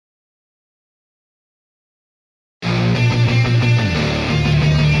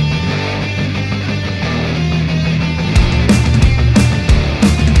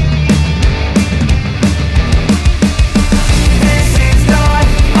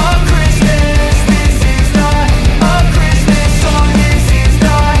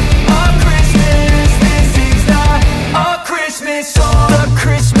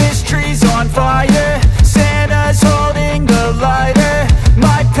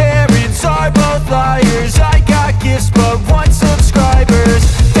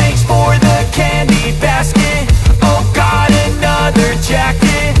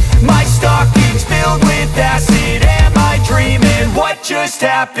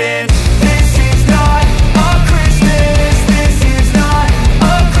Christmas. This is not a Christmas. This is not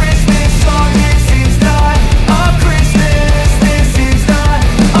a Christmas song. This is not a Christmas. This is not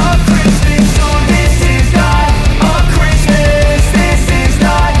a Christmas song. This is not a Christmas. This is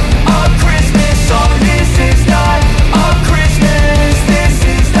not a Christmas song. This is not a Christmas. This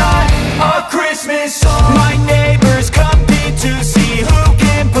is not a Christmas song. My neighbors compete to see who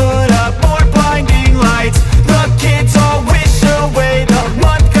can put up more blinding lights. The kids all wish away the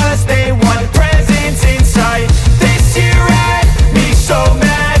month 'cause they want presents in sight. This year had me so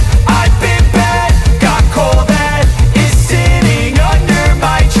mad, I've been bad, got coal that is sitting under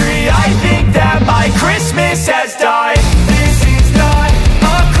my tree. I think that my Christmas has died. This is not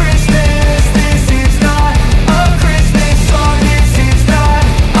a Christmas. This is not a Christmas song. This is not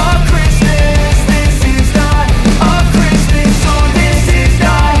a Christmas. This is not a Christmas song. This is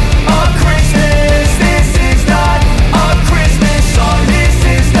not a Christmas. This is not a Christmas song. This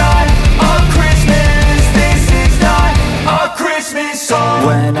is not a Christmas. This is not a Christmas song.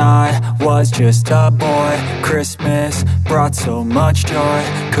 When I was just a boy, Christmas brought so much joy.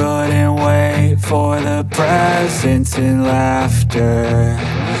 Couldn't wait for the presents and laughter.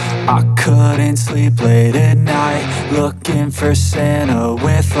 I couldn't sleep late at night, looking for Santa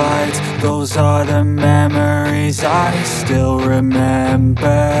with lights. Those are the memories I still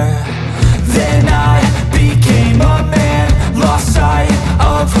remember. Then I became a man, lost sight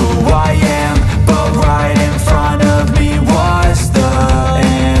of who I am, but right in front